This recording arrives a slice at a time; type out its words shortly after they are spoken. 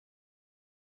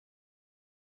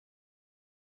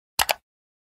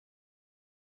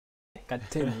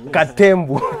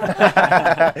Katembu.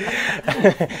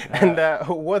 And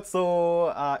what's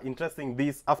so interesting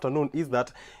this afternoon is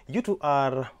that you two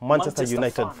are Manchester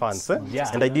United fans. Yeah.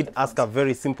 And I did ask a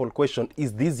very simple question.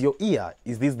 Is this your year?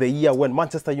 Is this the year when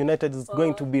Manchester United is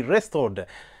going to be restored?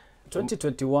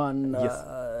 2021, Yes.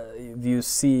 if you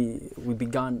see, we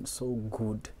began so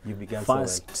good. You began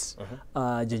First, so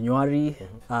well. January,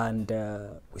 and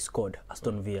we scored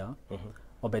Aston Villa.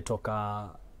 Wametoka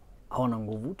hawana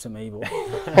nguvu, tuseme hivyo.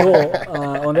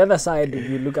 On the other side, if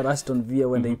you look at Aston Villa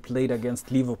when they played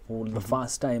against Liverpool, the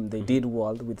first time they did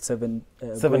well with seven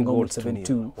goals,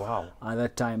 7-2 Wow. at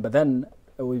that time. But then,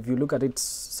 if you look at it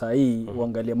sahi,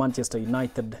 uangalia Manchester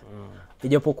United,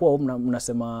 ijapokuwa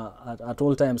mnasema at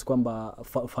all times kwamba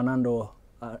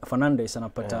Fernandes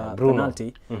anapata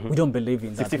penalty, we don't believe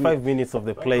in that. 65 minutes of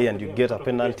the play and you get a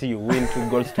penalty, you win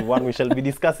 2-1. We shall be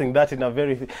discussing that in a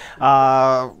very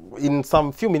in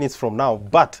some few minutes from now.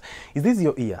 But is this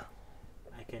your year?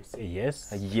 I can say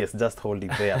yes. Yes, just hold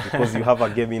it there because you have a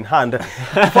game in hand.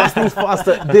 First things first,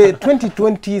 the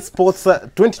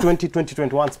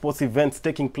 2020-2021 sports events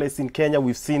taking place in Kenya.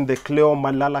 We've seen the Cleo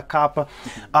Malala Cup,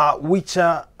 which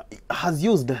has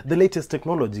used the latest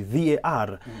technology,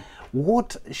 VAR.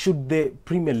 What should the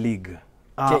Premier League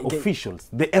officials,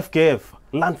 the FKF,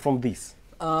 learn from this?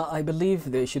 I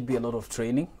believe there should be a lot of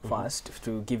training first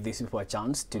to give these people a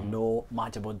chance to know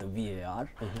much about the VAR.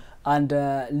 And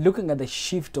looking at the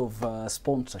shift of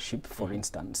sponsorship, for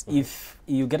instance, if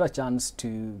you get a chance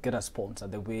to get a sponsor,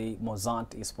 the way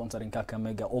Mozart is sponsoring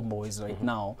Kakamega Homeboyz right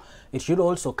now, it should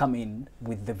also come in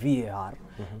with the VAR,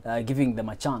 giving them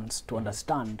a chance to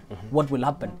understand what will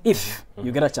happen if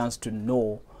you get a chance to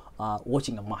know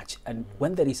watching a match, and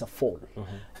when there is a fall,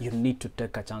 you need to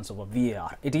take a chance of a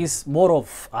VAR. It is more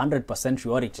of 100%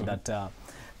 surety that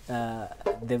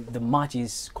the match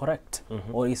is correct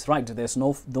or is right. There's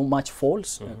no match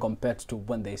falls compared to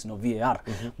when there is no VAR.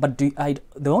 But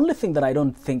the only thing that I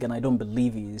don't think and I don't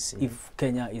believe is if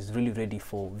Kenya is really ready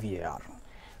for VAR.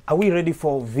 Are we ready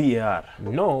for VAR?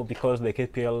 No, because the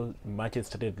KPL matches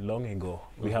started long ago.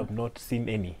 We have not seen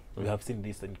any. We have seen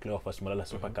this in Cleophas Malala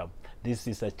Super Cup. This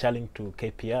is a challenge to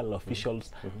KPL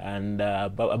officials, and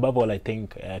above all, I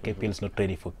think KPL is not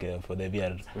ready for the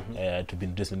VR to be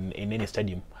introduced in any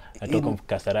stadium. I talk of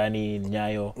Kasarani,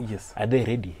 Nyayo. Yes. Are they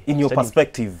ready? In your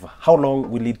perspective, how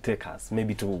long will it take us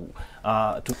maybe to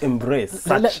embrace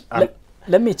such?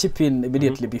 Let me chip in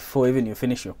immediately before even you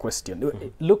finish your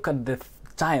question. Look at the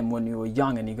time when you were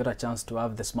young and you got a chance to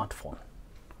have the smartphone.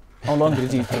 How long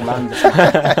did you learn this?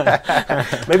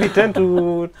 Maybe 10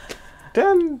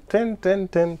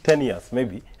 years,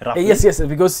 maybe. Roughly. Yes,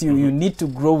 because you need to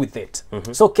grow with it.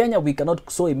 So Kenya, we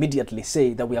cannot so immediately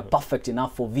say that we are perfect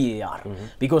enough for VAR.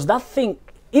 Because that thing,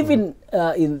 even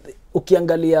in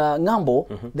ukiangalia ngambo,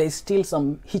 there's still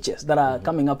some hitches that are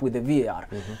coming up with the VAR.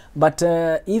 But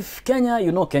if Kenya,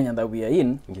 you know Kenya that we are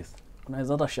in, yes.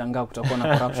 unaweza shangaa kutakuwa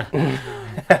na corruption.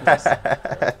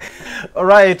 All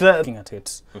right. Looking at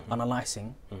it,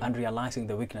 analyzing and realizing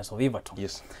the weakness of Everton.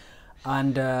 Yes.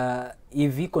 And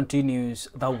if he continues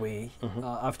that way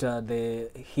after the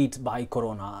hit by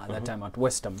Corona at that time at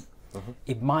West Ham,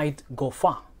 it might go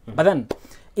far. But then,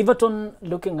 Everton,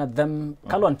 looking at them,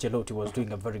 Carlo Ancelotti was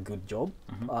doing a very good job.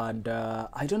 And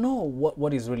I don't know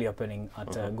what is really happening at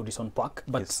Goodison Park,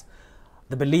 but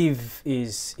the belief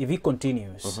is if he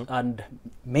continues and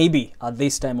maybe at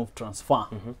this time of transfer,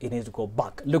 he needs to go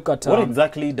back. Look at what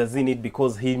exactly does he need,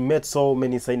 because he made so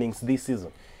many signings this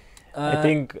season? I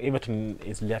think Everton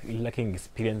is lacking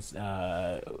experience,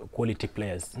 quality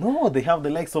players. No, they have the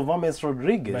likes of James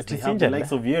Rodriguez. But they have the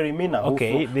likes of Yerry Mina,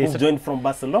 who joined from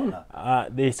Barcelona.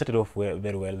 They started off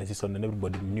very well the season, and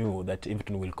everybody knew that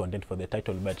Everton will contend for the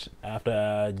title. But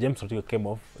after James Rodriguez came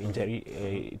off injury,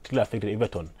 it really affected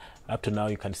Everton. Up to now,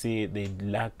 you can see they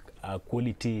lack a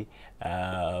quality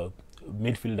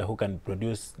midfielder who can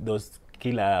produce those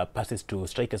killer passes to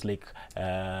strikers like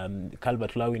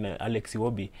Calvert-Lewin and Alex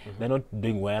Iwobi. They're not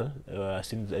doing well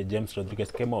since James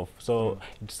Rodriguez came off. So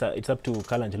it's up to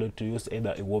Carlo Ancelotti to use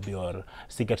either Iwobi or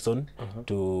Sigurdsson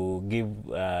to give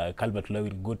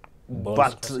Calvert-Lewin good balls.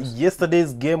 But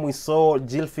yesterday's game, we saw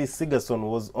Gylfi Sigurdsson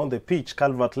was on the pitch.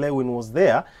 Calvert-Lewin was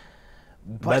there.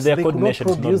 But their they could not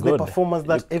produce the performance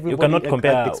that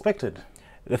everybody expected.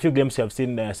 The few games you have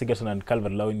seen Sigurdsson and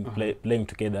Calvert-Lewin playing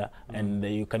together, and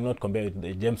you cannot compare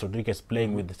with James Rodriguez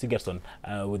playing with Sigurdsson,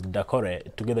 with Dakore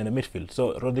together in the midfield.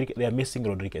 So they are missing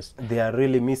Rodriguez. They are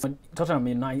really missing.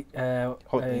 Tottenham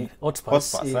Hotspur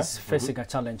is facing a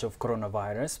challenge of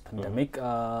coronavirus pandemic.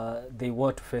 They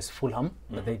were to face Fulham,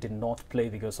 but they did not play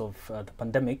because of the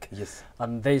pandemic. Yes.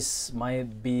 And this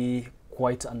might be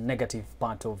quite a negative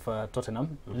part of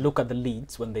Tottenham. Look at the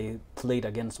Leeds when they played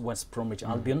against West Bromwich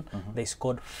Albion. They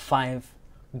scored 5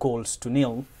 goals to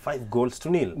nil. 5 goals to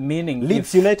nil. Meaning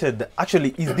Leeds United,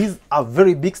 actually, is this a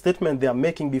very big statement they are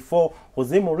making before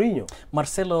Jose Mourinho?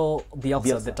 Marcelo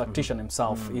Bielsa, the tactician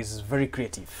himself, is very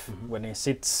creative. When he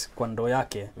sits kwa ndoo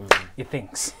yake, he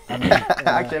thinks. I mean,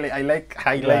 Actually, I like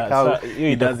how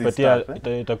he does his stuff.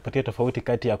 Itakupatia tofauti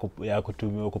kati ya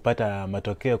kupata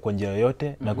matokeo kwa njia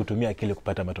yoyote na kutumia akili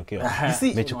kupata matokeo. You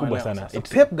see, Mechi kubwa sana.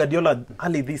 Pep Guardiola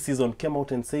early this season came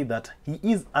out and said that he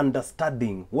is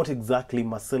understanding what exactly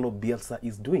Marcelo Bielsa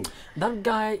is doing. that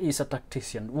guy is a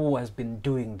tactician who has been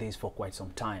doing this for quite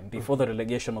some time. Before the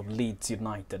relegation of Leeds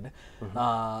United,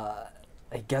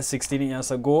 I guess 16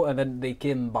 years ago, and then they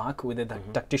came back with the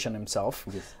tactician himself.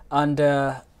 Yes. And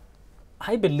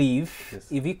I believe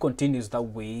if he continues that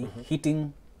way,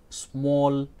 hitting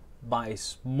small by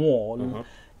small,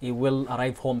 he will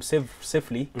arrive home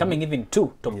safely, coming even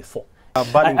to top 4.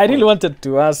 I really wanted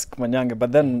to ask Manyange,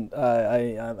 but then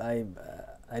I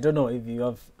don't know if you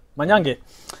have... Manyange,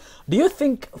 do you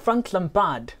think Frank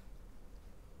Lampard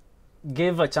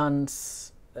gave a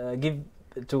chance,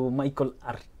 to Michael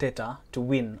Arteta to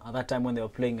win at that time when they were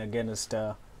playing against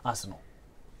Arsenal?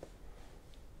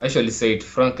 I actually said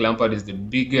Frank Lampard is the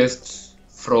biggest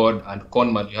fraud and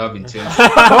conman you have in Chelsea.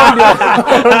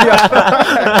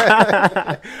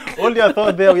 Hold your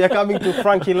thought there. We are coming to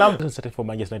Frankie Lampard. For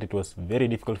Manchester United, it was very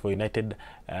difficult for United.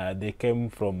 They came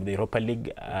from the Europa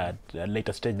League at a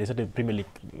later stage. They started Premier League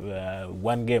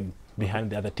 1 game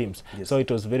behind the other teams. Yes. So it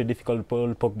was very difficult.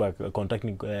 Paul Pogba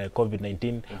contracting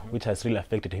COVID-19, which has really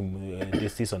affected him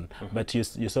this season. But you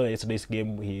saw yesterday's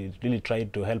game, he really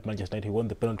tried to help Manchester United. He won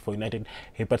the penalty for United.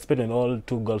 He participated in all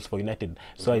 2 goals for United.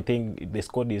 So I think the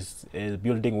squad is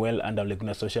building well under Ole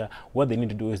Gunnar Solskjaer. What they need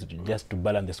to do is just to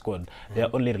balance the squad. They are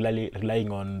only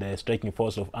relying on the striking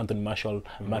force of Anthony Martial,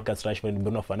 Marcus Rashford, and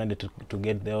Bruno Fernandes to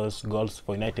get those goals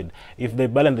for United. If they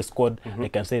balance the squad, they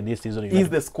can say this season... Is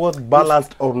the squad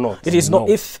balanced or not? It is not.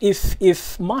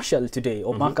 If Martial today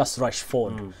or Marcus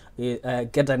Rashford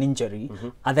get an injury,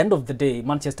 at the end of the day,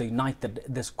 Manchester United,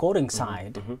 the scoring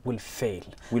side will fail.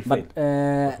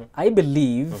 I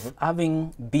believe,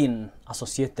 having been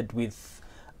associated with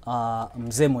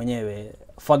mzee mwenyewe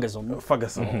Ferguson,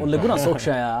 Ole Gunnar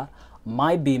Solskjaer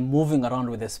might be moving around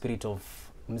with the spirit of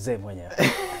mzee mwenyewe.